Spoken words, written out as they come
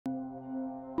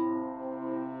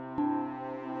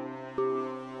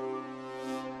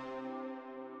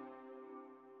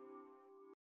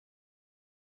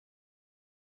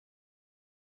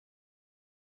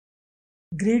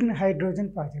green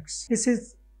hydrogen projects. This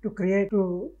is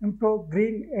to improve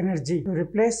green energy, to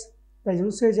replace the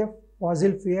usage of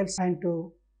fossil fuels and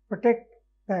to protect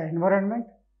the environment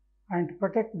and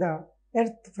protect the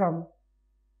earth from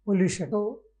pollution.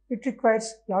 So it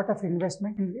requires a lot of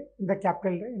investment in the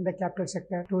capital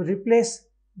sector to replace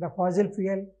the fossil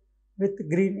fuel with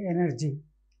green energy.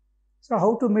 So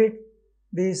how to meet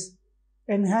this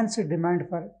enhanced demand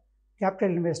for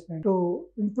capital investment to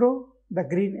improve the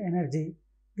green energy,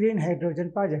 green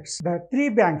hydrogen projects? The three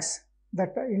banks,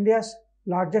 that India's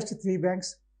largest three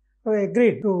banks, have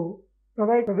agreed to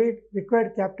provide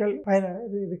required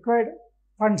required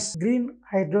funds, green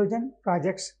hydrogen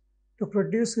projects to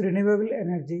produce renewable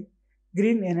energy,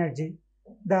 green energy.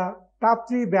 The top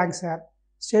three banks are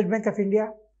State Bank of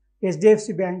India,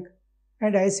 HDFC Bank,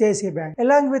 and ICICI Bank,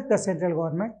 along with the central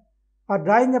government, are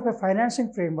drawing up a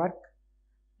financing framework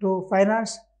to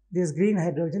finance these green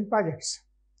hydrogen projects.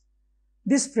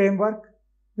 This framework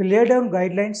will lay down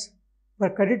guidelines for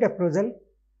credit appraisal,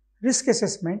 risk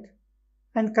assessment,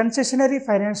 and concessionary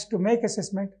finance to make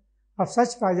assessment of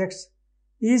such projects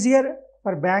easier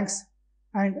for banks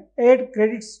and aid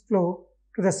credit flow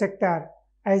to the sector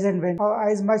as and when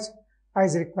as much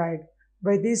as required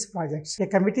by these projects. A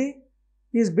committee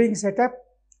is being set up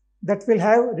that will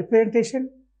have representation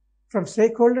from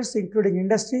stakeholders including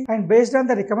industry, and based on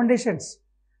the recommendations,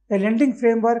 a lending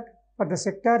framework for the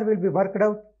sector will be worked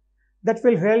out that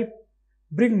will help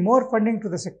bring more funding to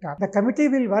the sector. The committee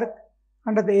will work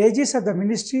under the aegis of the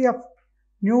Ministry of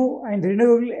New and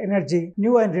Renewable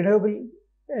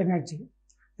Energy.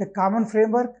 A common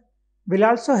framework will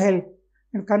also help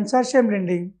in consortium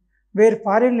lending, where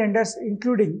foreign lenders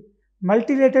including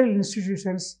multilateral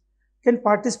institutions can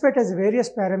participate as various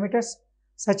parameters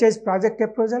such as project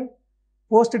appraisal,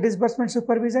 post-disbursement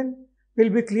supervision will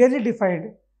be clearly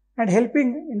defined and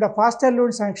helping in the faster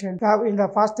loan sanction.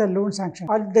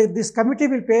 This committee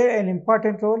will play an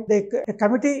important role. The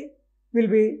committee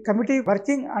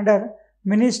working under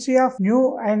Ministry of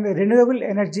New and Renewable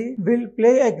Energy will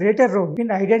play a greater role in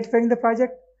identifying the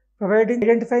project,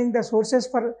 identifying the sources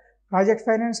for project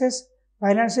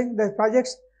financing the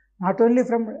projects not only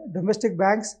from domestic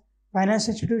banks, finance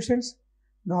institutions,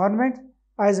 government,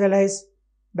 as well as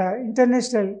the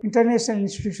international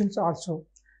institutions also.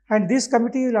 And this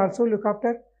committee will also look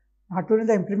after not only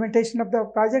the implementation of the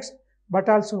projects, but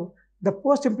also the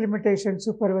post-implementation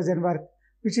supervision work,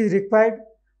 which is required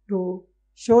to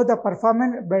show the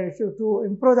performance, to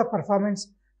improve the performance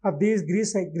of these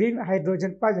green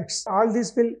hydrogen projects. All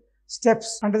these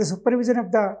steps under the supervision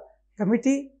of the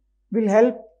committee will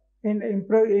help in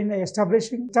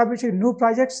establishing new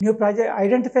projects,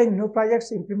 identifying new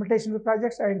projects, implementation of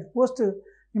projects, and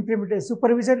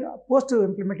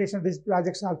post-implementation of these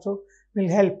projects also will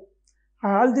help.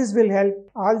 All this will help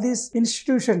all these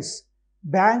institutions,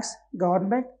 banks,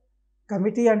 government,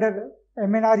 committee under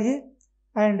MNRE,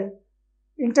 and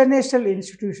international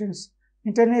institutions,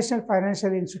 international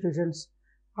financial institutions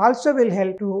also will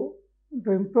help to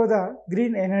improve the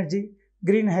green energy,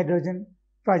 green hydrogen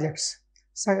projects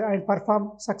and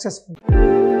perform successfully.